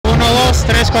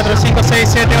3, 4, 5, 6,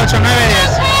 7, 8, 9, 10.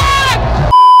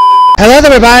 Hello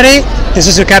everybody, this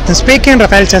is your captain speaking,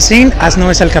 Rafael Chacín, as no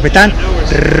es el capitán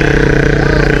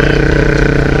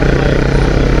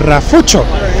Rafucho.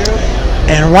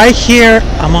 And right here,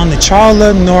 I'm on the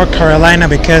Charlotte, North Carolina,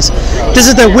 because this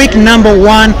is the week number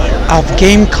 1 of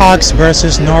Gamecocks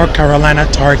versus North Carolina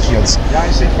Tar Heels.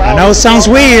 I know it sounds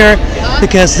weird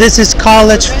because this is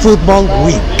college football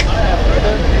week.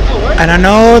 And I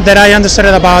know that I understood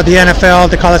about the NFL,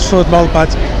 the college football, but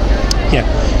yeah.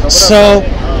 So,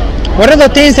 what are the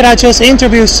things that I just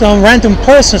interviewed some random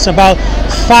persons about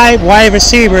 5 wide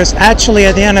receivers actually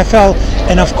at the NFL,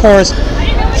 and of course,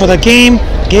 for the game,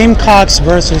 Gamecocks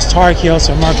versus Tar Heels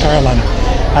of North Carolina.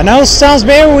 I know it sounds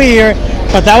very weird,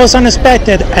 but that was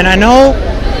unexpected, and I know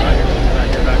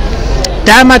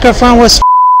that microphone was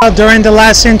up during the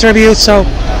last interview, so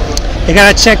you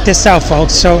gotta check this out,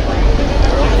 folks. So,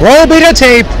 roll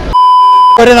videotape,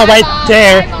 put it right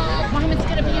there. Mom, it's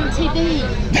gonna be on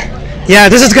TV. Yeah,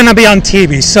 this is gonna be on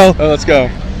TV, so. Oh, let's go.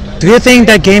 Do you think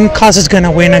that Gamecocks is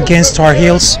gonna win against Tar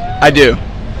Heels? I do.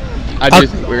 I do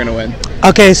think we're gonna win.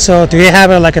 Okay, so do you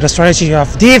have a strategy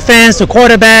of defense, the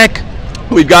quarterback?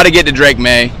 We've got to get to Drake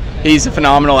May. He's a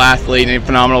phenomenal athlete and a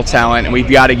phenomenal talent, and we've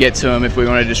got to get to him if we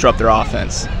want to disrupt their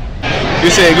offense.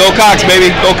 You say, go Cox, baby,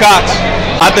 go Cox.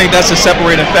 I think that's a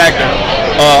separating factor.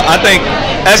 I think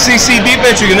SEC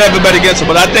defense, you can never bet against them,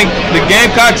 but I think the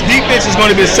Gamecocks defense is going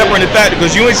to be a separating factor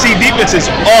because UNC defense is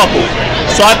awful.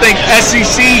 So I think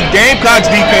SEC Gamecocks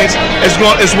defense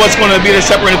is what's going to be the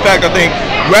separating factor. I think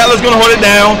Rattler's going to hold it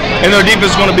down, and their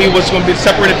defense is going to be what's going to be the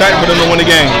separating factor for them to win the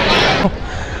game.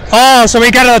 Oh, so we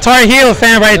got a Tar Heel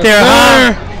fan right there,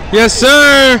 huh? Yes,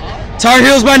 sir. Tar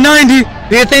Heels by 90.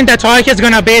 Do you think that Tar Heels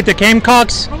going to beat the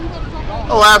Gamecocks?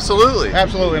 Oh, absolutely.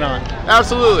 Absolutely not.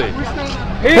 Absolutely.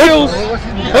 Heels.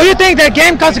 Who do you think that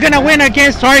Gamecocks are going to win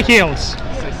against Tar Heels?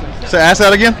 So ask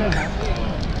that again.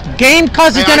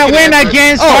 Gamecocks is going to win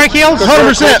against Tar Heels?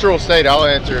 100%. Cultural state, I'll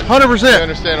answer. 100%. I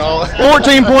understand all.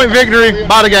 14-point victory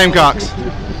by the Gamecocks.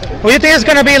 Who do you think is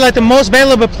going to be like the most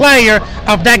valuable player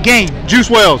of that game?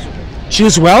 Juice Wells.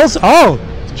 Juice Wells? Oh.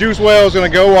 Juice Wells going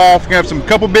to go off. Going to have some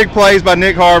couple big plays by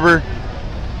Nick Harbour.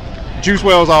 Juice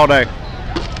Wells all day.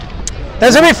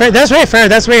 That's very fair. That's very fair.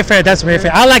 That's very fair. That's very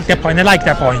fair. I like that point. I like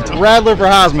that point. Rattler for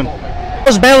Heisman.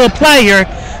 Most valuable player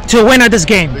to win at this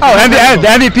game. Oh, the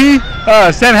MVP?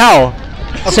 Sam Howell.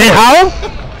 Sam Howell?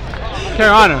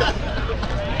 Carolina.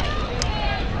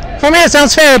 For me, it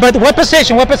sounds fair, but what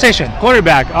position? What position?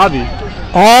 Quarterback, Avi.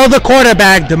 All the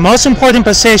quarterback, the most important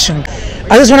position.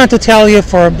 I just wanted to tell you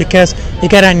because you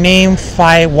gotta name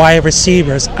 5 wide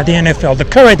receivers at the NFL, the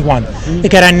current one. You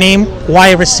gotta name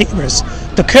wide receivers,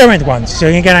 the current ones. So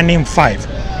you gotta name 5.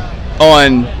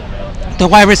 On the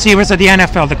wide receivers at the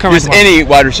NFL, the current just one. any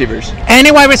wide receivers.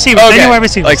 Any wide receivers. Okay. Any wide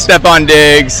receivers. Like Stephon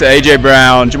Diggs, AJ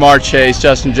Brown, Jamar Chase,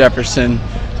 Justin Jefferson,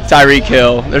 Tyreek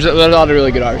Hill. There's a lot of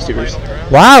really good wide receivers.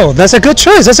 Wow, that's a good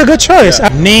choice. That's a good choice. Yeah.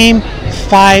 Name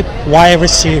 5 wide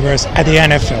receivers at the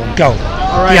NFL. Go.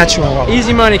 All right.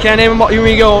 Easy money. Can I name them all? You want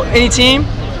me to go any team?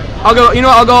 I'll go.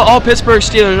 I'll go all Pittsburgh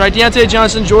Steelers. Right. Deontay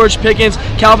Johnson, George Pickens,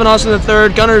 Calvin Austin III,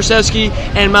 Gunnar Olszewski,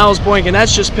 and Miles Boykin.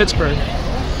 That's just Pittsburgh.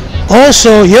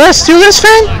 Also, you're a Steelers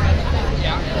fan?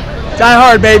 Die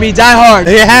hard, baby. Die hard.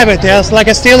 There you have it. There's like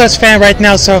a Steelers fan right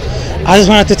now. So I just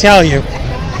wanted to tell you.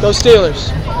 Go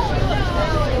Steelers.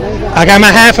 I got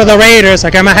my hat for the Raiders. I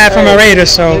got my hat for my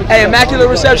Raiders, so. Hey, Immaculate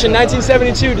Reception,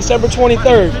 1972, December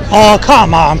 23rd. Oh,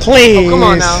 come on, please. Oh, come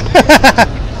on now.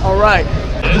 All right.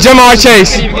 Jamar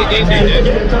Chase.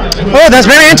 Oh, that's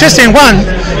very interesting. 1.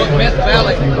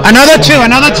 Another 2.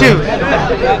 Another 2.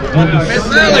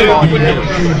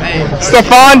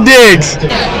 Stephon Diggs.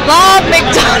 Bob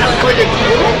McDonald.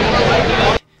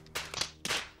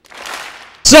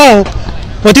 So,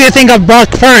 what do you think of Brock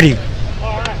Purdy?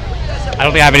 I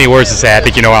don't think I have any words to say. I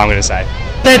think you know what I'm going to say.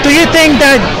 Do you think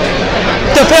that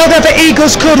the Philadelphia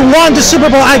Eagles could won the Super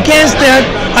Bowl against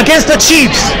the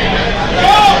Chiefs?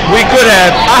 We could have.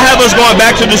 I have us going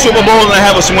back to the Super Bowl and I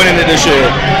have us winning it this year.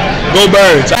 Go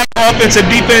Birds. Offense and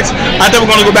defense, I think we're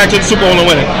going to go back to the Super Bowl and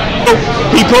win it.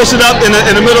 He posted up in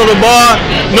the middle of the bar.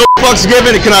 No fucks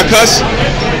given. Can I cuss?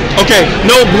 Okay,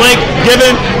 no blank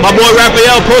given. My boy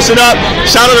Raphael posted up.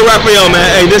 Shout out to Raphael, man.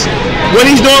 Hey, what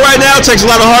he's doing right now takes a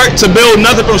lot of heart to build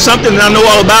nothing from something, and I know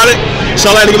all about it. So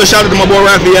I'd like to give a shout out to my boy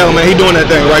Raphael, man. He's doing that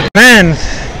thing right. Man,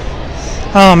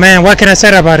 oh man, what can I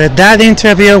say about it? That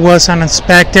interview was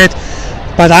unexpected,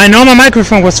 but I know my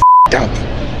microphone was f***ed up.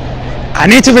 I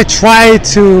need to try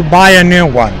to buy a new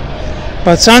one.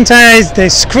 But sometimes they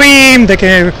scream, they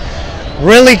can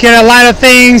really get a lot of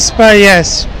things, but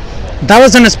yes, that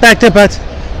was unexpected, but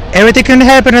everything can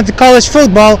happen at the college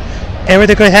football.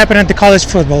 Everything could happen at the college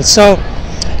football. So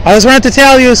I just wanted to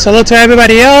tell you, salute to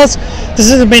everybody else. This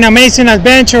has been an amazing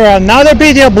adventure, another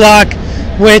video blog,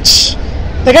 which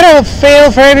they're gonna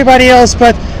fail for everybody else,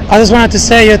 but I just wanted to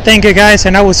say thank you guys,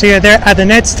 and I will see you there at the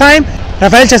next time.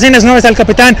 Rafael Chacines, no está el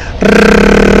capitán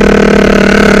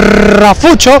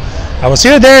Rafucho. I will see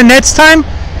you there next time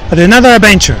at another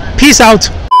adventure. Peace out.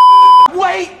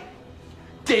 Wait,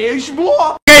 there's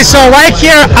more. Okay, so right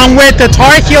here I'm with the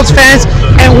Tar Heels fans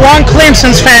and one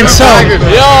Clemson's fan. So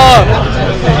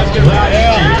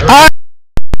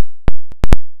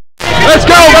Let's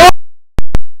go.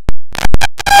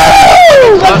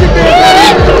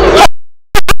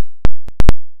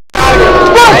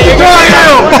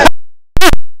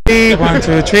 1,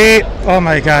 2, 3. Oh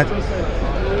my God.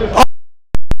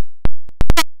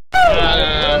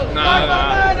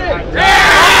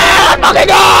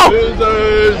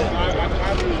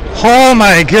 Oh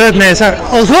my goodness.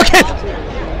 Oh, look at.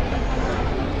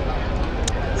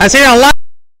 I see a lot.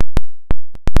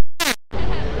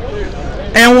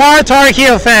 And one Tar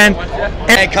Heel fan.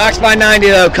 Hey, Cox by 90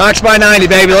 though. Cox by 90,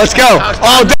 baby. Let's go.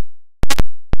 All day.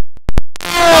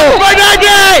 Oh, by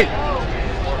 90!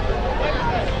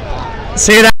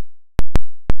 See that?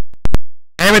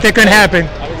 Everything can happen.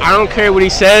 I don't care what he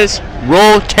says.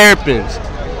 Roll Terrapins.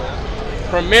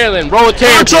 From Maryland, roll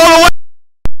Terrapins. What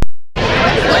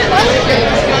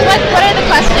are the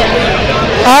questions?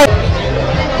 Oh.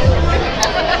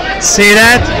 See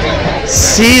that?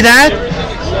 See that?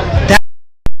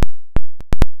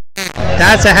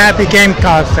 That's a happy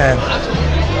Gamecock fan.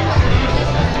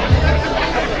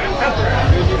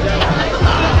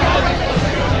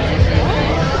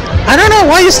 I don't know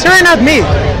why you're staring at me.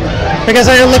 Because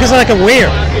I look like a weird.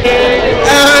 I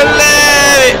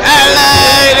love it.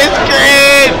 It's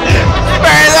great.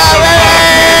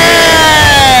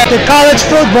 The college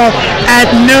football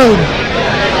at noon.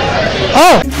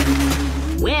 Oh.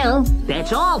 Well,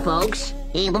 that's all, folks.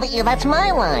 That's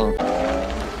my line.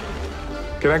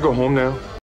 Can I go home now?